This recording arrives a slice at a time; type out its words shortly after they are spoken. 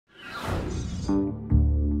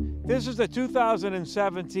This is the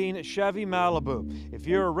 2017 Chevy Malibu. If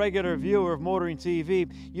you're a regular viewer of Motoring TV,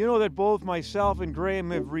 you know that both myself and Graham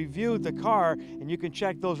have reviewed the car, and you can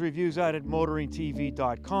check those reviews out at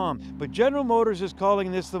motoringtv.com. But General Motors is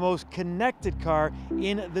calling this the most connected car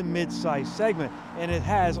in the mid-size segment, and it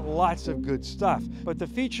has lots of good stuff. But the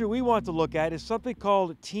feature we want to look at is something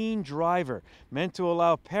called Teen Driver, meant to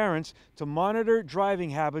allow parents to monitor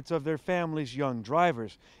driving habits of their family's young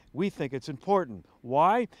drivers. We think it's important.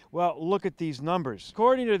 Why? Well, look at these numbers.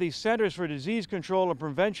 According to the Centers for Disease Control and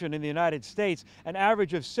Prevention in the United States, an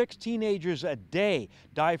average of 6 teenagers a day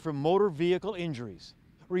die from motor vehicle injuries.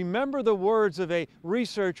 Remember the words of a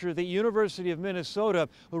researcher at the University of Minnesota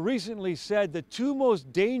who recently said the 2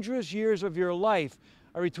 most dangerous years of your life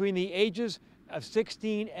are between the ages of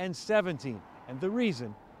 16 and 17, and the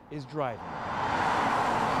reason is driving.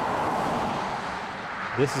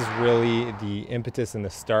 This is really the impetus and the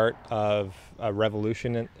start of a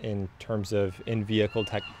revolution in terms of in-vehicle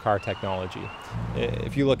car technology.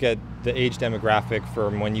 If you look at the age demographic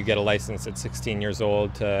from when you get a license at 16 years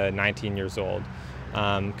old to 19 years old,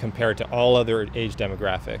 compared to all other age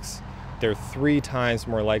demographics, they're 3 times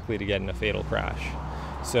more likely to get in a fatal crash.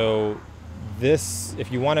 So this,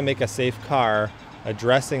 if you want to make a safe car,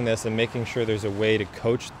 addressing this and making sure there's a way to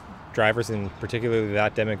coach drivers, in particularly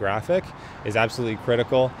that demographic, is absolutely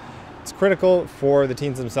critical. It's critical for the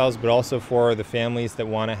teens themselves, but also for the families that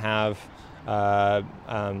want to have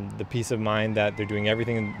the peace of mind that they're doing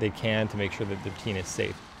everything they can to make sure that their teen is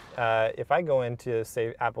safe. If I go into,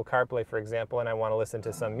 say, Apple CarPlay, for example, and I want to listen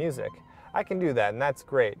to some music, I can do that, and that's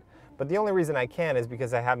great. But the only reason I can is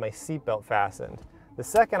because I have my seatbelt fastened. The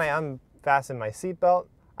second I unfasten my seatbelt,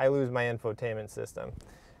 I lose my infotainment system.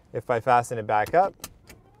 If I fasten it back up,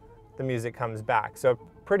 the music comes back. So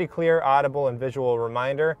pretty clear, audible, and visual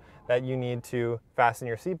reminder that you need to fasten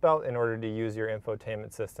your seatbelt in order to use your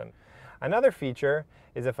infotainment system. Another feature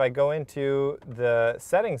is if I go into the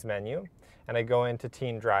settings menu and I go into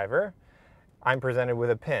Teen Driver, I'm presented with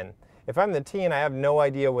a PIN. If I'm the teen, I have no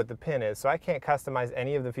idea what the PIN is, so I can't customize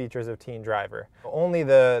any of the features of Teen Driver. Only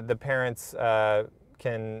the parents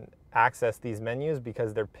can access these menus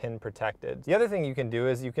because they're PIN protected. The other thing you can do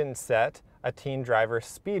is you can set a Teen Driver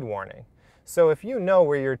speed warning. So if you know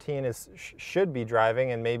where your teen should be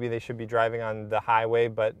driving, and maybe they should be driving on the highway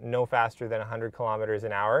but no faster than 100 kilometers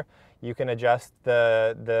an hour, you can adjust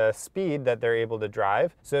the speed that they're able to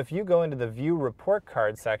drive. So if you go into the View Report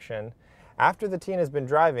Card section, after the teen has been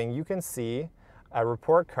driving, you can see a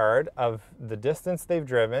report card of the distance they've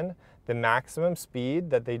driven, the maximum speed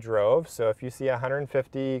that they drove. So if you see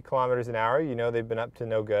 150 kilometers an hour, you know they've been up to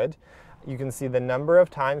no good. You can see the number of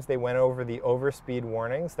times they went over the overspeed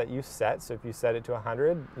warnings that you set. So if you set it to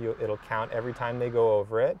 100, it'll count every time they go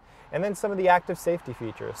over it. And then some of the active safety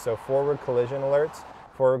features. So forward collision alerts,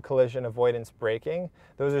 forward collision avoidance braking.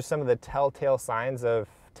 Those are some of the telltale signs of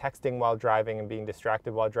texting while driving and being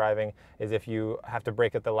distracted while driving, is if you have to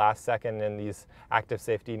brake at the last second, and these active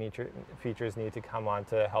safety features need to come on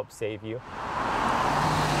to help save you.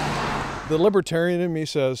 The libertarian in me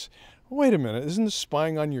says, wait a minute, isn't this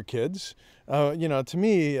spying on your kids? You know, to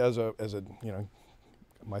me, as a you know,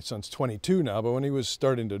 my son's 22 now, but when he was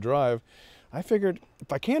starting to drive, I figured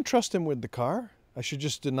if I can't trust him with the car, I should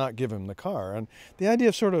just not give him the car. And the idea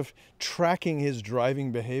of sort of tracking his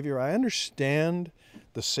driving behavior, I understand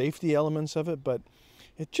the safety elements of it, but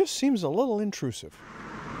it just seems a little intrusive.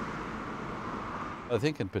 I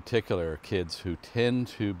think in particular kids who tend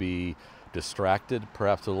to be distracted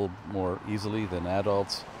perhaps a little more easily than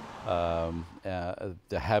adults,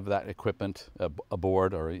 to have that equipment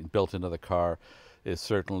aboard or built into the car is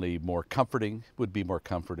certainly more comforting, would be more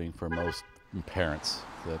comforting for most parents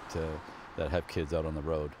that have kids out on the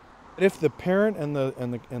road. If the parent and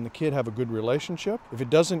the kid have a good relationship, if it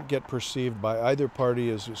doesn't get perceived by either party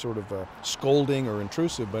as sort of a scolding or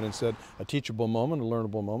intrusive, but instead a teachable moment, a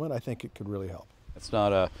learnable moment, I think it could really help. It's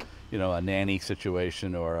not a nanny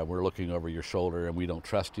situation or we're looking over your shoulder and we don't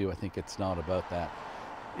trust you. I think it's not about that.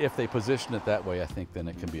 If they position it that way, I think then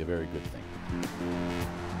it can be a very good thing.